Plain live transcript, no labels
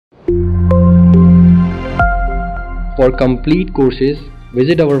For complete courses,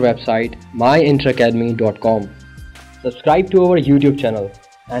 visit our website myinteracademy.com. Subscribe to our YouTube channel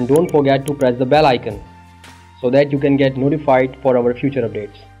and don't forget to press the bell icon so that you can get notified for our future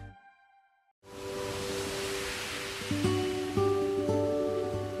updates.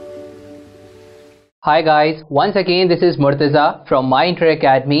 Hi guys, once again this is Murtaza from My Inter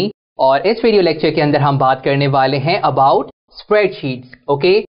Academy और इस video lecture के अंदर हम बात करने वाले हैं about spreadsheets.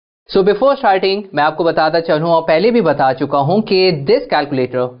 Okay, so before starting मैं आपको बताता चलूं और पहले भी बता चुका हूं कि this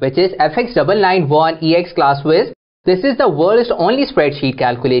calculator which is fx-991EX CLASS-WIZ, this is the world's only spreadsheet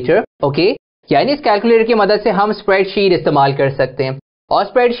calculator. Okay, यानी इस कैलकुलेटर की मदद से हम स्प्रेडशीट इस्तेमाल कर सकते हैं और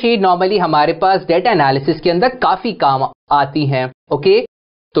स्प्रेडशीट नॉर्मली हमारे पास डेटा एनालिसिस के अंदर काफी काम आती हैं. ओके,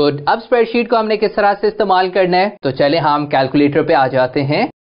 तो अब स्प्रेडशीट को हमने किस तरह से इस्तेमाल करना है, तो चले हम कैलकुलेटर पे आ जाते हैं.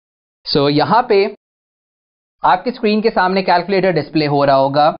 सो यहाँ पे आपकी स्क्रीन के सामने कैलकुलेटर डिस्प्ले हो रहा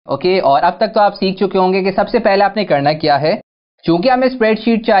होगा. ओके, और अब तक तो आप सीख चुके होंगे कि सबसे पहले आपने करना क्या है. चूंकि हमें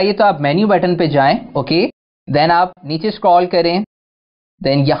स्प्रेडशीट चाहिए तो आप मेन्यू बटन पे जाएं. ओके, देन आप नीचे स्क्रॉल करें,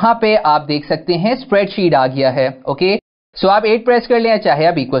 देन यहाँ पे आप देख सकते हैं स्प्रेडशीट आ गया है. ओके, सो आप 8 प्रेस कर लें या चाहे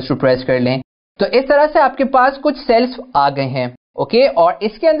आप इक्वल टू प्रेस कर लें. तो इस तरह से आपके पास कुछ सेल्स आ गए हैं. ओके, और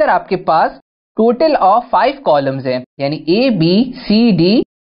इसके अंदर आपके पास टोटल ऑफ 5 कॉलम्स हैं, यानी A, B, C, D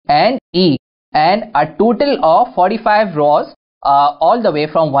and E and a total of 45 rows all the way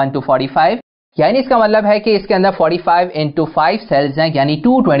from 1 to 45. यानी इसका मतलब है कि इसके अंदर 45 into 5 सेल्स हैं, यानी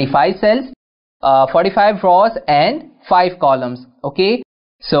 225 sales, 45 rows and 5 columns. Okay,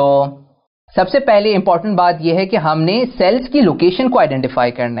 सो सबसे पहले इंपॉर्टेंट बात यह है कि हमने सेल्स की लोकेशन को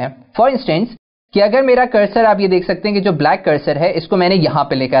आइडेंटिफाई करना है. फॉर इंस्टेंस कि अगर मेरा कर्सर, आप ये देख सकते हैं कि जो ब्लैक कर्सर है इसको मैंने यहां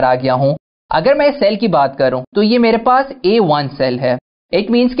पे लेकर आ गया हूं. अगर मैं सेल की बात करूं तो ये मेरे पास A1 सेल है. इट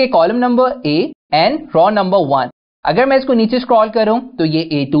मींस के column number A and raw number 1. अगर मैं इसको नीचे स्क्रॉल करूं तो ये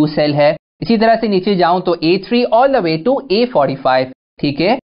A2 सेल है. इसी तरह से नीचे जाऊं तो A3 all the way to A45. ठीक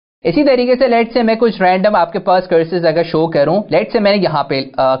है, इसी तरीके से लेट से मैं कुछ रैंडम आपके पास कर्सर्स अगर शो करूं, लेट से मैंने यहाँ पे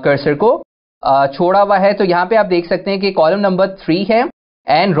कर्सर को छोड़ा हुआ है, तो यहाँ पे आप देख सकते हैं कि कॉलम नंबर 3 है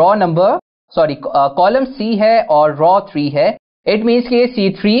and raw number column C है और रॉ 3 है. इट मींस कि ये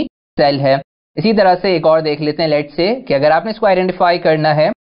C3 सेल है. इसी तरह से एक और देख लेते हैं, लेट से कि अगर आपने इसको आइडेंटिफाई करना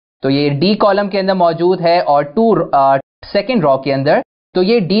है तो ये D कॉलम के अंदर मौजूद है और सेकंड रॉ के अंदर, तो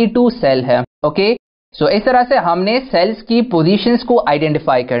ये D2 सेल है. ओके, सो इस तरह से हमने सेल्स की पोजीशंस को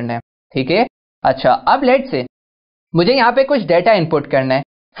आइडेंटिफाई करना है. ठीक है, अच्छा, अब लेट से मुझे यहाँ पे कुछ डेटा इनपुट करना है.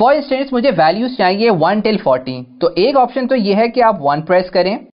 फॉर इंस्टेंस मुझे वैल्यूज चाहिए 1 till 14. तो एक ऑप्शन तो ये है कि आप 1 प्रेस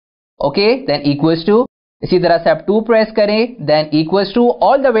करें. ओके, देन इक्वल्स टू, इसी तरह से आप 2 प्रेस करें, than equals to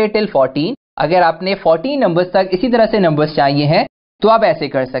all the way till 14. अगर आपने 14 नंबर्स तक इसी तरह से नंबर्स चाहिए हैं तो आप ऐसे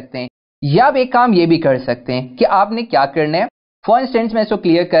कर सकते हैं. या आप एक काम ये भी कर सकते हैं कि आपने क्या करना है. फॉर इंस्टेंस मैं इसको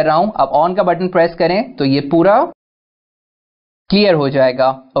क्लियर कर रहा हूं, आप ऑन का बटन प्रेस करें तो ये पूरा क्लियर हो जाएगा.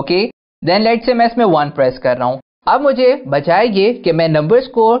 ओके, देन लेट से मैं इसमें 1 प्रेस कर रहा हूं. अब मुझे बजाय ये कि मैं नंबर्स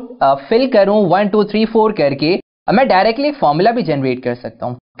को फिल करूं 1 2 3 4 करके, अब मैं डायरेक्टली फॉर्मूला भी जनरेट कर सकता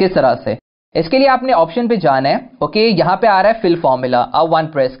हूं. किस तरह से, इसके लिए आपने ऑप्शन पे जाना है. ओके, यहां पे आ रहा है फिल फॉर्मूला, आप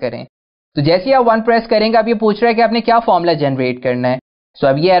 1 प्रेस करें. तो जैसे ही आप 1 प्रेस करेंगे, आप ये पूछ रहा है कि आपने क्या फॉर्मूला जनरेट करना है. सो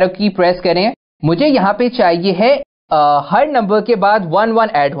अब ये एरो की प्रेस करें. मुझे यहाँ पे चाहिए है हर नंबर के बाद 1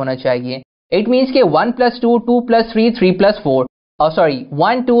 1 ऐड होना चाहिए. इट मीन्स के 1 + 2 2 + 3 3 + 4, सॉरी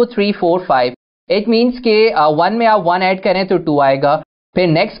 1 2 3 4 5. इट मीन्स के 1 में आप 1 ऐड करें तो 2 आएगा. फिर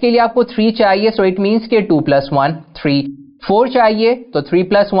नेक्स्ट के लिए आपको 3 चाहिए, सो इट मीन्स के 2 + 1 3. 4 चाहिए तो 3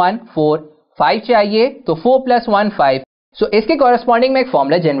 + 1 4. 5 चाहिए तो 4 + 1 5. सो इसके कॉरेस्पॉन्डिंग मैं एक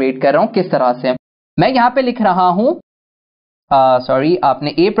फॉर्मूला जनरेट कर रहा हूं. किस तरह से, मैं यहां पे लिख रहा हूं, सॉरी,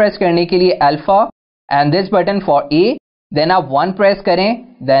 आपने A प्रेस करने के लिए alpha and this button for A, then आप 1 प्रेस करें,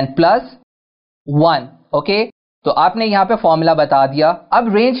 देन +1. ओके, तो आपने यहां पे फॉर्मूला बता दिया.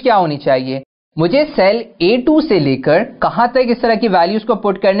 अब रेंज क्या होनी चाहिए, मुझे सेल A2 से लेकर कहां तक इस तरह की वैल्यूज को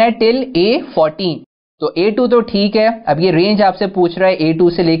पुट करना है, टिल A14. तो A2 तो ठीक है. अब ये रेंज आपसे पूछ रहा है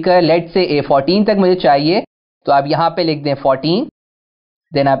A2 से लेकर लेट से A14 तक मुझे चाहिए, तो आप यहां पे लिख दें 14,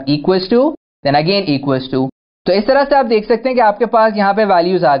 देन आप equals to, then again equals to. तो इस तरह से आप देख सकते हैं कि आपके पास यहां पे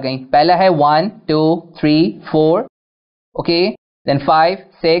वैल्यूज आ गई. पहला है 1 2 3 4, okay, then 5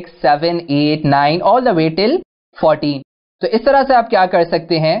 6 7 8 9 all the way till 14. तो इस तरह से आप क्या कर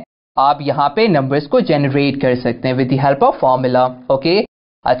सकते हैं, आप यहां पे नंबर्स को जनरेट कर सकते हैं with the help of formula. Okay,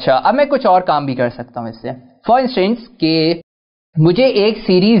 अच्छा, अब मैं कुछ और काम भी कर सकता हूं इससे. फॉर इंस्टेंस कि मुझे एक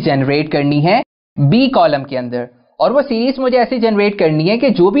सीरीज जनरेट करनी है B कॉलम के अंदर, और वो सीरीज मुझे ऐसी जनरेट करनी है कि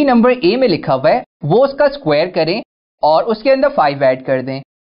जो भी नंबर A में लिखा हुआ है वो उसका स्क्वायर करें और उसके अंदर 5 ऐड कर दें.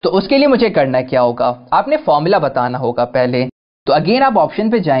 तो उसके लिए मुझे करना क्या होगा, आपने फॉर्मूला बताना होगा पहले. तो तो अगेन आप ऑप्शन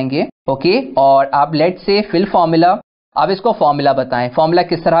पे जाएंगे, ओके, और आप लेट से फिल फॉर्मूला, आप इसको फॉर्मूला बताएं, फॉर्मूला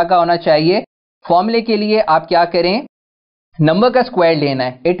किस तरह का होना चाहिए। फॉर्मूले के लिए आप क्या करें, नंबर का स्क्वायर लेना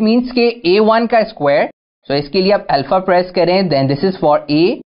है, इट मींस के A1 का स्क्वायर, तो इसके लिए आप अल्फा प्रेस करें, then this is for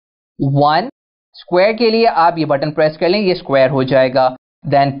A1, square के लिए आप ये बटन प्रेस कर लें, ये स्क्वायर हो जाएगा,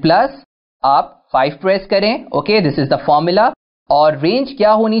 देन प्लस आप 5 प्रेस करें, okay, this is the formula. और रेंज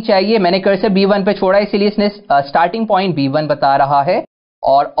क्या होनी चाहिए, मैंने कर्सर B1 पे छोड़ा इसलिए इसने स्टार्टिंग पॉइंट B1 बता रहा है,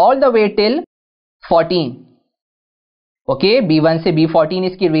 और all the way till 14, okay, B1 से B14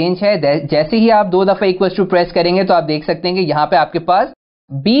 इसकी रेंज है। जैसे ही आप 2 दफा इक्वल टू प्रेस करेंगे तो आप देख सकते हैं कि यहाँ पे आपके पास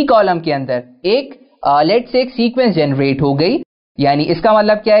B कॉलम के अंदर एक लेट से एक सीक्वेंस जनरेट हो गई, यानी इसका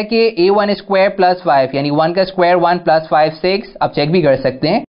मतलब क्या है कि A1 स्क्वायर प्लस 5, यानी 1 का स्क्वायर 1 प्लस 5 6, आप चेक भी कर सकते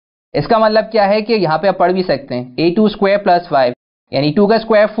हैं। इसका मतलब क्या है कि यहाँ पे आप पढ़ भी सकते हैं A2 स्क्वायर प्लस 5, यानी 2 का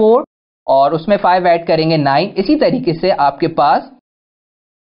स्क्वायर 4 और उसमें 5 ऐड करेंगे 9। इसी तरीके से आपके पास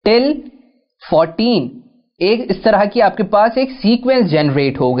टिल 14 एक इस तरह की आपके पास एक सीक्वेंस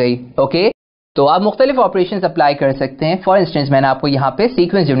जनरेट हो गई, ओके। तो आप मुख्तलिफ ऑपरेशंस अप्लाई कर सकते हैं। फॉर इंस्टेंस मैंने आपको यहाँ पे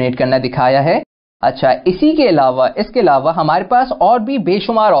सीक्वेंस जनरेट करना दिखाया है। अच्छा, इसी के अलावा इसके अलावा हमारे पास और भी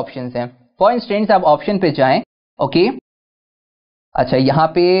बेशुमार ऑप्शंस हैं। फॉर इंस्टेंस आप ऑप्शन पे जाएं, ओके। अच्छा, यहाँ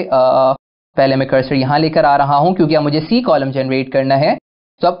पे पहले मैं कर्सर यहाँ लेकर आ रहा हूँ क्योंकि अब मुझे सी कॉलम जनरेट करना है।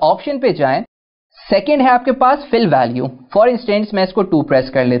 तो आप ऑप्शन पे जाएं, सेकंड है आपके पास फिल वैल्यू। फॉर इंस्टेंस मैं इसको 2 प्रेस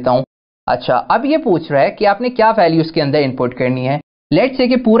कर लेता हूँ। अच्छा, अब ये पूछ रहा है कि आपने क्या वैल्यू इसके अंदर इनपुट करनी है। लेट्स से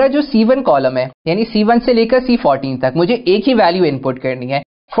कि पूरा जो C1 कॉलम है, यानी C1 से लेकर C14 तक मुझे एक ही वैल्यू इनपुट करनी है,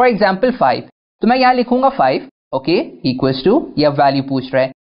 फॉर एग्जाम्पल 5। तो मैं यहाँ लिखूंगा 5, ओके, इक्वल्स टू, यह वैल्यू पूछ रहा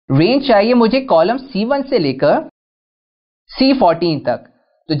है। रेंज चाहिए मुझे कॉलम C1 से लेकर C14 तक।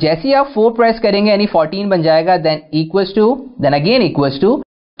 तो जैसे ही आप 4 प्रेस करेंगे यानी 14 बन जाएगा, than equals to, then again equals to.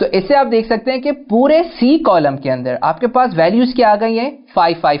 तो इससे आप देख सकते हैं कि पूरे C कॉलम के अंदर आपके पास वैल्यूज क्या आ गई हैं,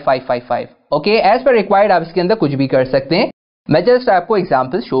 5 5 5 5 5, ओके। एज पर रिक्वायर्ड आप इसके अंदर कुछ भी कर सकते हैं, मैं जस्ट आपको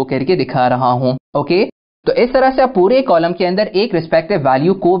एग्जांपल शो करके दिखा रहा हूं, ओके। तो इस तरह से आप पूरे कॉलम के अंदर एक रिस्पेक्टिव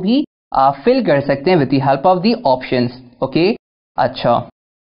वैल्यू को भी फिल कर सकते हैं with the help of the options, okay. अच्छा,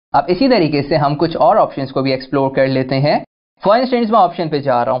 अब इसी तरीके से हम कुछ और ऑप्शंस को भी एक्सप्लोर कर लेते हैं। फॉर इंस्टेंस मैं ऑप्शन पे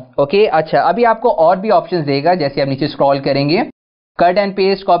जा रहा हूं, ओके। अच्छा, अभी आपको और भी ऑप्शंस देगा, जैसे आप नीचे स्क्रॉल करेंगे, cut and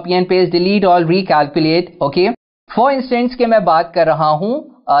paste, copy and paste, delete all, recalculate, okay. For instance के मैं बात कर रहा हूं,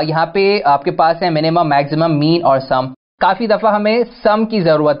 यहाँ पे आपके पास है मिनिमम, मैक्सिमम, मीन और सम। काफी दफा हमें सम की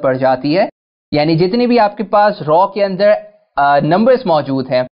जरूरत पड़ जाती है, यानी जितनी भी आपके पास रॉ के अंदर नंबर्स मौजूद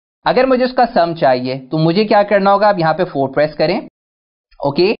हैं, अगर मुझे उसका सम चाहिए तो मुझे क्या करना होगा, आप यहाँ पे 4 प्रेस करें,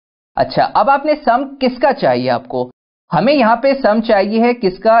 ओके। अच्छा, अब आपने सम किसका चाहिए, आपको हमें यहाँ पे सम चाहिए है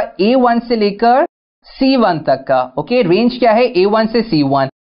किसका, A1 से लेकर C1 तक का, ओके। रेंज क्या है, A1 से C1।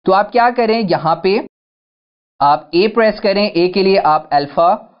 तो आप क्या करें, यहाँ पे आप A प्रेस करें, A के लिए आप अल्फा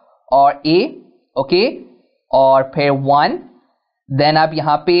और A, ओके, और फिर 1, देन आप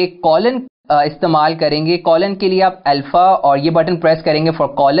यहाँ पे कॉलन इस्तेमाल करेंगे, कॉलन के लिए आप अल्फा और ये बटन प्रेस करेंगे for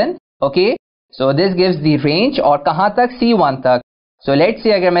colon, okay. So this gives the range, और कहां तक, C1 तक। सो लेट्स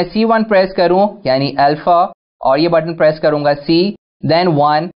से अगर मैं C1 प्रेस करूं, यानी अल्फा और ये बटन प्रेस करूंगा C, देन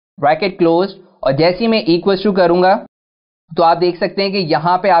 1, ब्रैकेट क्लोज, और जैसे ही मैं इक्वल्स टू करूंगा तो आप देख सकते हैं कि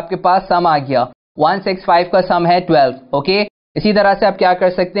यहां पे आपके पास सम आ गया, 165 का सम है 12, ओके। इसी तरह से आप क्या कर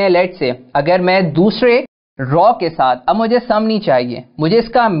सकते हैं, लेट्स से अगर मैं दूसरे रॉ के साथ, अब मुझे सम नहीं चाहिए, मुझे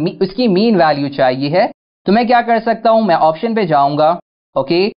इसकी मीन वैल्यू चाहिए है, तो मैं क्या कर सकता हूं, मैं ऑप्शन पे जाऊंगा,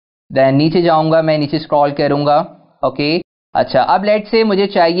 ओके, देन नीचे जाऊंगा, मैं नीचे स्क्रॉल करूंगा, ओके। अच्छा, अब लेट से मुझे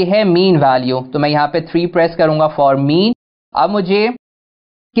चाहिए है मीन वैल्यू, तो मैं यहाँ पे 3 प्रेस करूंगा फॉर मीन। अब मुझे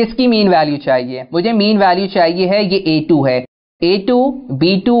किसकी मीन वैल्यू चाहिए, मुझे मीन वैल्यू चाहिए है, ये A2 है, A2,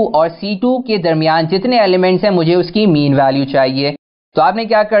 B2 और C2 के दरमियान जितने एलिमेंट्स हैं मुझे उसकी मीन वैल्यू चाहिए। तो आपने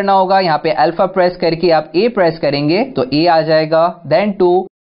क्या करना होगा, यहाँ पे अल्फा प्रेस करके आप A प्रेस करेंगे तो A आ जाएगा, then 2,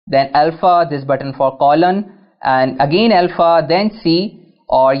 then alpha, this button for colon, and again alpha, then C,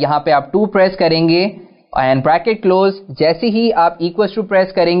 और यहाँ पे आप 2 प्रेस करेंगे एंड ब्रैकेट क्लोज। जैसे ही आप इक्वल्स टू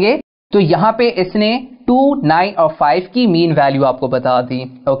प्रेस करेंगे तो यहाँ पे इसने 2, 9 और 5 की मीन वैल्यू आपको बता दी,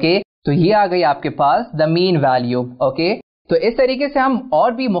 ओके। तो ये आ गई आपके पास द मीन वैल्यू, ओके। तो इस तरीके से हम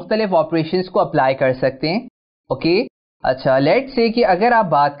और भी मुख्तलिफ ऑपरेशंस को अप्लाई कर सकते हैं, ओके। अच्छा, लेट्स से कि अगर आप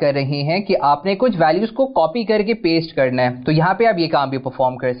बात कर रहे हैं कि आपने कुछ वैल्यूज को कॉपी करके पेस्ट करना है, तो यहाँ पे आप ये काम भी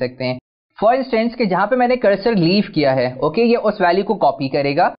परफॉर्म कर सकते हैं। फॉर इंस्टेंस कि जहां पे मैंने कर्सर लीव किया है, ओके, ये उस वैल्यू को कॉपी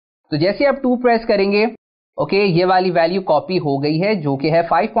करेगा। तो जैसे आप 2 प्रेस करेंगे, ओके, ये वाली वैल्यू कॉपी हो गई है जो कि है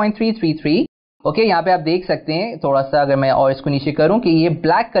 5.333, ओके। यहाँ पे आप देख सकते हैं, थोड़ा सा अगर मैं और इसको नीचे करूं, कि ये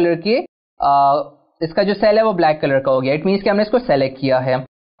ब्लैक कलर के इसका जो सेल है वो ब्लैक कलर का हो गया, इट मींस कि हमने इसको सेलेक्ट किया है।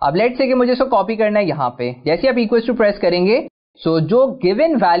 अब लेट्स से कि मुझे इसको कॉपी करना है यहाँ पे, जैसे आप इक्वल टू प्रेस करेंगे सो जो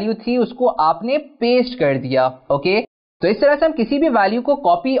गिवन वैल्यू थी उसको आपने पेस्ट कर दिया। ओके, तो इस तरह से हम किसी भी वैल्यू को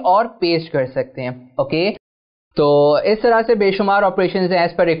कॉपी और पेस्ट कर सकते हैं। ओके, तो इस तरह से बेशुमार ऑपरेशंस हैं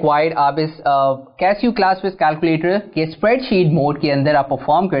एज पर रिक्वायर्ड आप इस कैसियो क्लासविज कैलकुलेटर के स्प्रेडशीट मोड के अंदर आप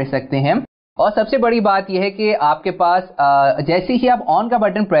परफॉर्म कर सकते हैं। और सबसे बड़ी बात यह है कि आपके पास जैसे ही आप ऑन का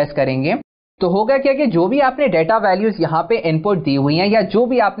बटन प्रेस करेंगे तो होगा क्या कि जो भी आपने डेटा वैल्यूज यहाँ पे इनपुट दी हुई हैं या जो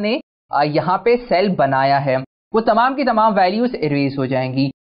भी आपने यहाँ पे सेल बनाया है वो तमाम की तमाम वैल्यूज इरेज हो जाएंगी।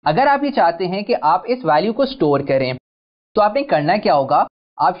 अगर आप ये चाहते हैं कि आप इस वैल्यू को स्टोर करें तो आपने करना क्या होगा,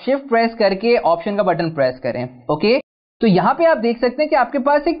 आप शिफ्ट प्रेस करके ऑप्शन का बटन प्रेस करें। ओके, तो यहाँ पे आप देख सकते हैं कि आपके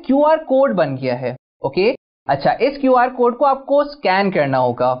पास एक क्यूआर कोड बन गया है। ओके, अच्छा, इस क्यूआर कोड को आपको स्कैन करना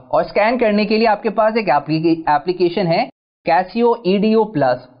होगा और स्कैन करने के लिए आपके पास एक एप्लीकेशन है कैसियो ईडीओ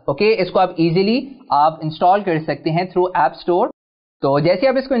प्लस। ओके, इसको आप इजीली आप इंस्टॉल कर सकते हैं थ्रू ऐप स्टोर। तो जैसे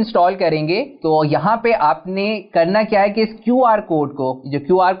आप इसको इंस्टॉल करेंगे तो यहाँ पे आपने करना क्या है कि इस क्यूआर कोड को, जो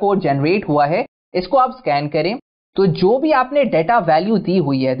क्यूआर कोड जनरेट हुआ है, इसको आप स्कैन करें। तो जो भी आपने डेटा वैल्यू दी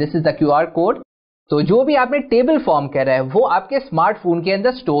हुई है, this is the QR code, तो जो भी आपने टेबल फॉर्म करा है वो आपके स्मार्टफोन के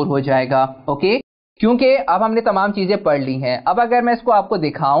अंदर स्टोर हो जाएगा। ओके, क्योंकि अब हमने तमाम चीजें पढ़ ली हैं। अब अगर मैं इसको आपको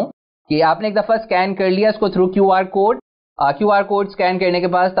दिखाऊं कि आपने एक दफा स्कैन कर लिया इसको थ्रू क्यूआर कोड स्कैन करने के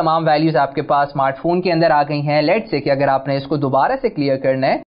बाद तमाम वैल्यूज आपके पास स्मार्टफोन के अंदर आ गई हैं। लेट्स से कि अगर आपने इसको दोबारा से क्लियर करना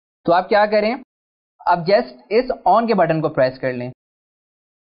है तो आप क्या करें, अब जस्ट इस ऑन के बटन को प्रेस कर लें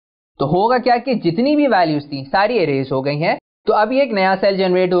तो होगा क्या कि जितनी भी वैल्यूज थी सारी इरेज हो गई हैं। तो अब ये एक नया सेल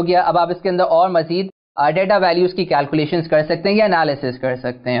जनरेट हो गया। अब आप इसके अंदर और मजीद डेटा वैल्यूज की कैलकुलेशंस कर सकते हैं या एनालिसिस कर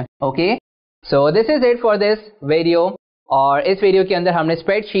सकते हैं। Okay, so this is it for this video. और इस वीडियो के अंदर हमने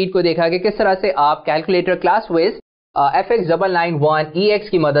स्प्रेडशीट को देखा कि किस तरह से आप कैलकुलेटर CLASSWIZ fx-991EX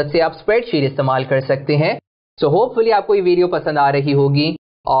की मदद से आप स्प्रेडशीट इस्तेमाल कर सकते हैं। सो होपफुली आपको ये वीडियो पसंद आ रही होगी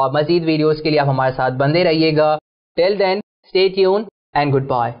और मजीद वीडियोस के लिए आप हमारे साथ बंदे रहिएगा। Till then, stay tuned and good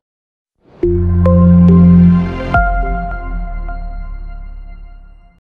bye.